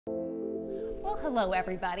Hello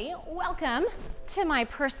everybody, welcome to my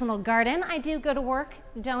personal garden. I do go to work,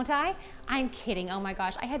 don't I? I'm kidding, oh my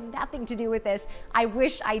gosh, I had nothing to do with this. I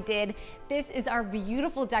wish I did. This is our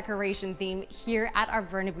beautiful decoration theme here at our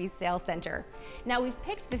Burnaby Sales Center. Now we've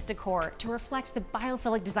picked this decor to reflect the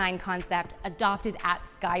biophilic design concept adopted at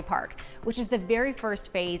Sky Park, which is the very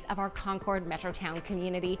first phase of our Concord Metrotown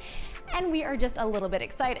community, and we are just a little bit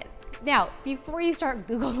excited. Now, before you start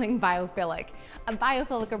Googling biophilic, a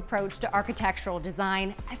biophilic approach to architectural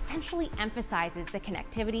design essentially emphasizes the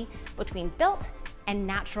connectivity between built and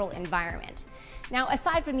natural environment. Now,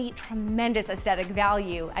 aside from the tremendous aesthetic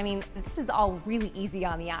value, I mean, this is all really easy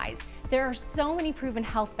on the eyes. There are so many proven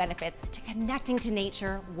health benefits to connecting to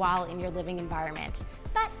nature while in your living environment,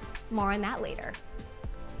 but more on that later.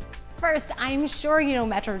 First, I'm sure you know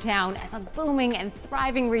Metrotown as a booming and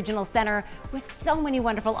thriving regional center with so many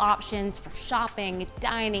wonderful options for shopping,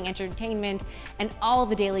 dining, entertainment, and all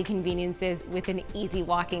the daily conveniences within easy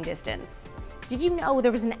walking distance. Did you know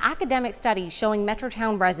there was an academic study showing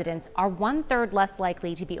Metrotown residents are 1/3 less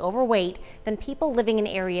likely to be overweight than people living in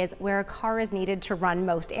areas where a car is needed to run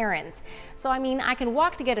most errands? So I mean, I can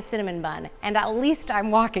walk to get a cinnamon bun, and at least I'm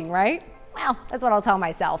walking, right? Well, that's what I'll tell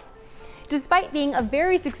myself. Despite being a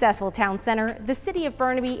very successful town center, the city of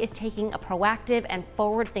Burnaby is taking a proactive and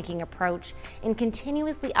forward-thinking approach in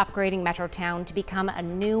continuously upgrading Metrotown to become a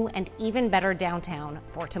new and even better downtown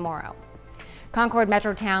for tomorrow. Concord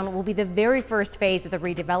Metrotown will be the very first phase of the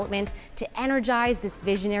redevelopment to energize this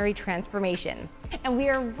visionary transformation. And we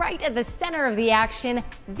are right at the center of the action.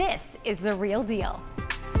 This is the real deal.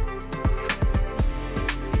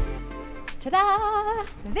 Ta-da!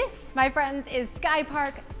 This, my friends, is Sky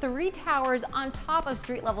Park, 3 towers on top of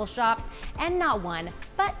street-level shops, and not 1,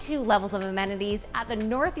 but 2 levels of amenities at the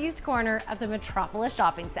northeast corner of the Metropolis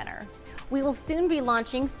shopping center. We will soon be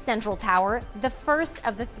launching Central Tower, the first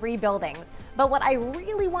of the 3 buildings. But what I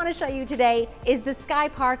really want to show you today is the Sky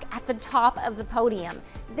Park at the top of the podium.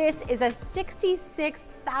 This is a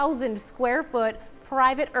 66,000 square foot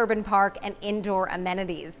private urban park and indoor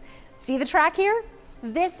amenities. See the track here?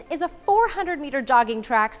 This is a 400-meter jogging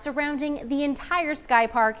track surrounding the entire Sky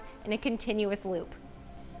Park in a continuous loop.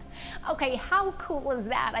 Okay, how cool is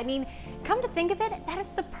that? I mean, come to think of it, that is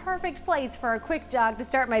the perfect place for a quick jog to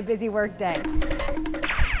start my busy work day.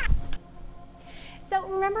 So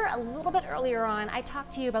remember a little bit earlier on, I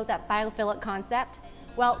talked to you about that biophilic concept?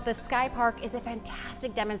 Well, the Sky Park is a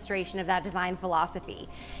fantastic demonstration of that design philosophy.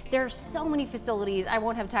 There are so many facilities, I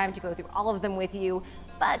won't have time to go through all of them with you,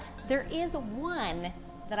 but there is one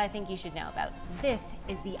that I think you should know about. This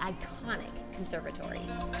is the iconic conservatory.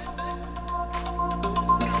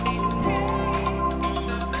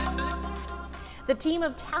 The team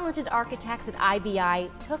of talented architects at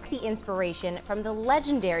IBI took the inspiration from the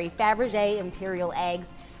legendary Fabergé imperial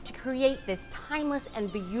eggs to create this timeless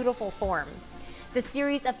and beautiful form. The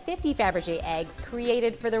series of 50 Fabergé eggs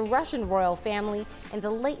created for the Russian royal family in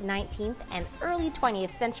the late 19th and early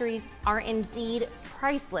 20th centuries are indeed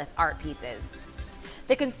priceless art pieces.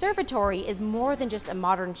 The conservatory is more than just a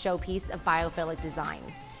modern showpiece of biophilic design.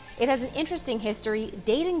 It has an interesting history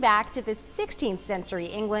dating back to the 16th century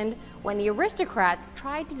England when the aristocrats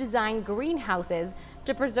tried to design greenhouses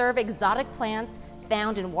to preserve exotic plants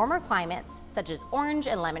found in warmer climates, such as orange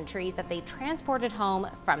and lemon trees that they transported home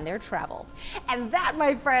from their travel. And that,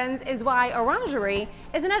 my friends, is why orangerie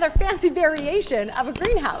is another fancy variation of a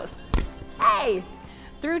greenhouse. Hey!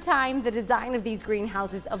 Through time, the design of these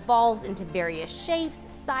greenhouses evolves into various shapes,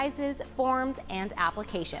 sizes, forms, and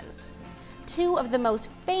applications. 2 of the most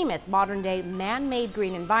famous modern-day man-made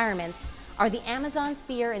green environments are the Amazon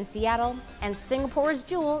Sphere in Seattle and Singapore's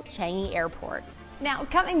jewel, Changi Airport. Now,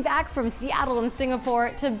 coming back from Seattle and Singapore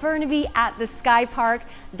to Burnaby at the Sky Park,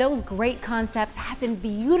 those great concepts have been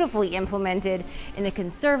beautifully implemented in the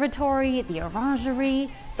conservatory, the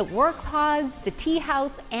orangerie, the work pods, the tea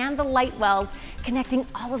house, and the light wells, connecting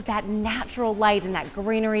all of that natural light and that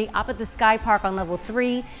greenery up at the Sky Park on level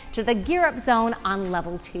 3 to the gear up zone on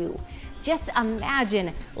level 2. Just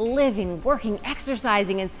imagine living, working,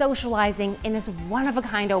 exercising, and socializing in this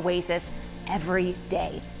one-of-a-kind oasis every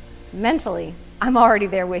day. Mentally, I'm already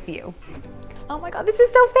there with you. Oh my God, this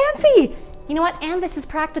is so fancy. You know what, and this is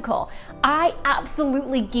practical. I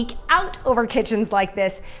absolutely geek out over kitchens like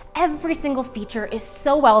this. Every single feature is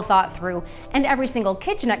so well thought through, and every single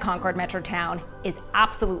kitchen at Concord Metrotown is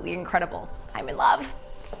absolutely incredible. I'm in love.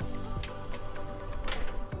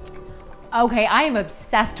 Okay, I am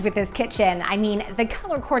obsessed with this kitchen. I mean, the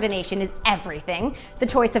color coordination is everything. The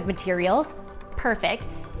choice of materials, perfect.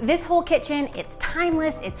 This whole kitchen, it's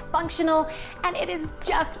timeless, it's functional, and it is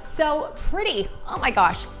just so pretty. Oh my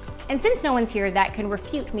gosh. And since no one's here that can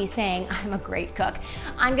refute me saying I'm a great cook,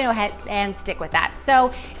 I'm gonna go ahead and stick with that.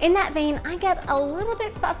 So in that vein, I get a little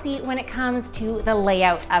bit fussy when it comes to the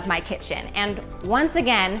layout of my kitchen. And once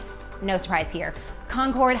again, no surprise here,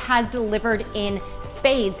 Concord has delivered in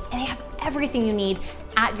spades, and they have everything you need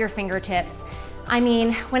at your fingertips. I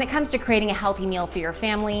mean, when it comes to creating a healthy meal for your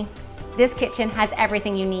family, this kitchen has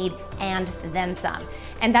everything you need and then some.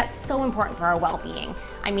 And that's so important for our well-being.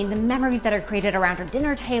 I mean, the memories that are created around our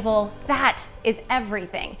dinner table, that is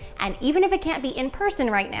everything. And even if it can't be in person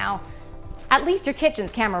right now, at least your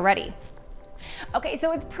kitchen's camera ready. Okay,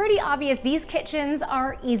 so it's pretty obvious these kitchens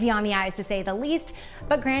are easy on the eyes to say the least,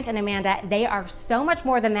 but Grant and Amanda, they are so much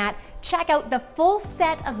more than that. Check out the full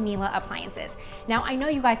set of Miele appliances. Now, I know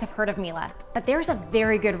you guys have heard of Miele, but there's a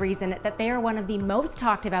very good reason that they are one of the most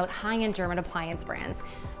talked about high-end German appliance brands.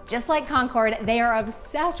 Just like Concord, they are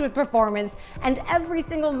obsessed with performance and every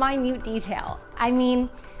single minute detail. I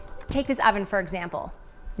mean, take this oven for example.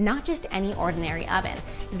 Not just any ordinary oven.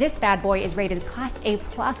 This bad boy is rated Class A+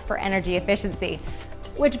 for energy efficiency,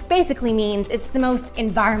 which basically means it's the most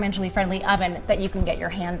environmentally friendly oven that you can get your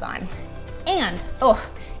hands on. And,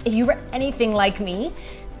 if you were anything like me,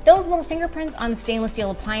 those little fingerprints on stainless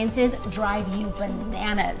steel appliances drive you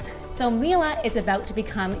bananas. So Miele is about to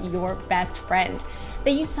become your best friend.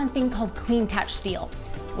 They use something called clean touch steel,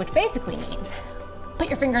 which basically means put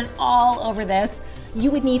your fingers all over this. You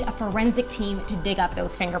would need a forensic team to dig up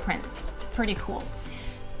those fingerprints. Pretty cool.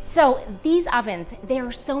 So these ovens, they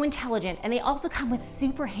are so intelligent, and they also come with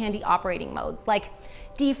super handy operating modes like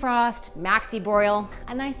defrost, maxi broil,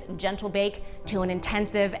 a nice gentle bake, to an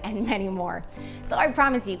intensive, and many more. So I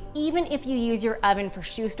promise you, even if you use your oven for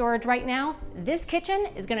shoe storage right now, this kitchen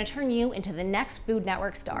is gonna turn you into the next Food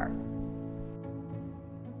Network star.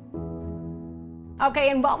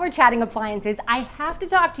 Okay, and while we're chatting appliances, I have to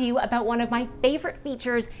talk to you about one of my favorite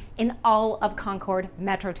features in all of Concord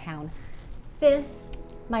Metrotown. This,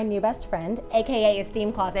 my new best friend, AKA a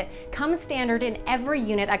steam closet, comes standard in every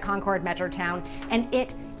unit at Concord Metrotown, and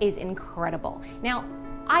it is incredible. Now,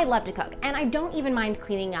 I love to cook, and I don't even mind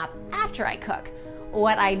cleaning up after I cook.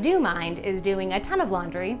 What I do mind is doing a ton of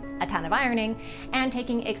laundry, a ton of ironing, and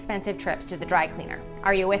taking expensive trips to the dry cleaner.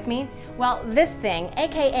 Are you with me? Well, this thing,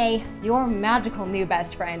 AKA your magical new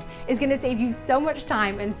best friend, is gonna save you so much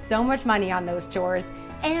time and so much money on those chores,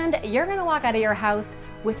 and you're gonna walk out of your house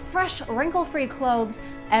with fresh, wrinkle-free clothes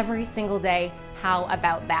every single day. How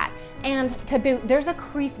about that? And to boot, there's a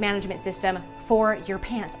crease management system for your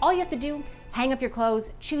pants. All you have to do, hang up your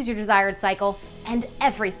clothes, choose your desired cycle, and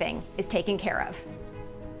everything is taken care of.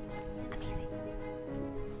 Amazing.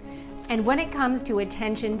 And when it comes to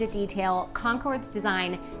attention to detail, Concord's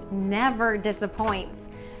design never disappoints.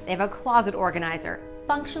 They have a closet organizer,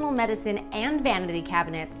 functional medicine and vanity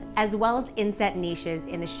cabinets, as well as inset niches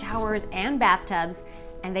in the showers and bathtubs,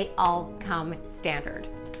 and they all come standard.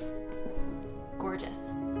 Gorgeous.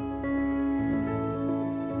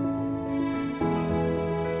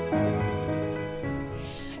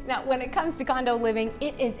 Now, when it comes to condo living,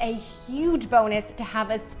 it is a huge bonus to have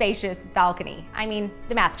a spacious balcony. I mean,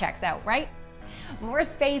 the math checks out, right? More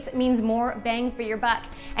space means more bang for your buck.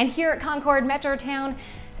 And here at Concord Metrotown,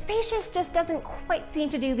 spacious just doesn't quite seem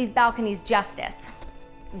to do these balconies justice.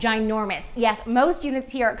 Ginormous. Yes, most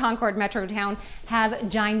units here at Concord Metrotown have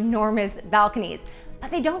ginormous balconies. But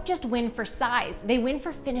they don't just win for size, they win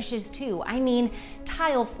for finishes too. I mean,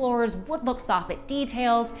 tile floors, wood look soffit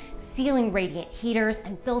details, ceiling radiant heaters,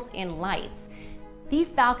 and built-in lights.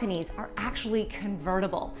 These balconies are actually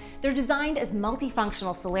convertible. They're designed as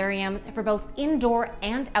multifunctional solariums for both indoor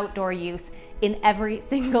and outdoor use in every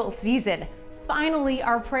single season. Finally,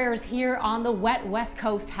 our prayers here on the wet West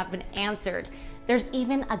Coast have been answered. There's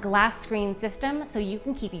even a glass screen system so you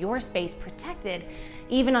can keep your space protected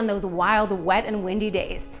even on those wild, wet, and windy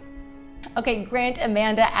days. Okay, Grant,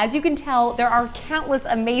 Amanda, as you can tell, there are countless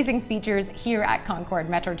amazing features here at Concord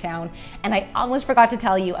Metrotown, and I almost forgot to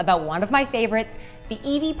tell you about one of my favorites, the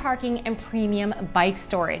EV parking and premium bike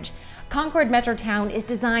storage. Concord Metrotown is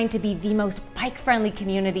designed to be the most bike-friendly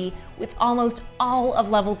community, with almost all of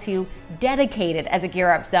Level 2 dedicated as a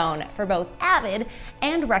gear-up zone for both avid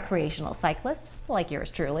and recreational cyclists like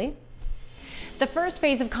yours truly. The first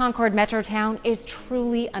phase of Concord Metrotown is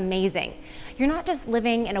truly amazing. You're not just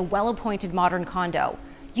living in a well-appointed modern condo.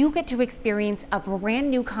 You get to experience a brand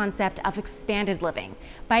new concept of expanded living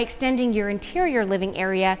by extending your interior living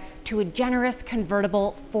area to a generous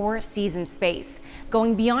convertible 4-season space,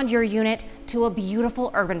 going beyond your unit to a beautiful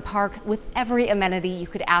urban park with every amenity you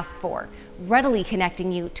could ask for, readily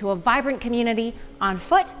connecting you to a vibrant community on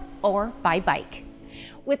foot or by bike.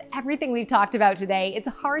 With everything we've talked about today, it's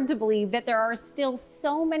hard to believe that there are still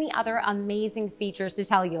so many other amazing features to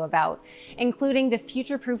tell you about, including the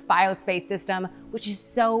future-proof biospace system, which is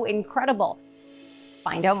so incredible.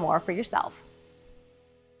 Find out more for yourself.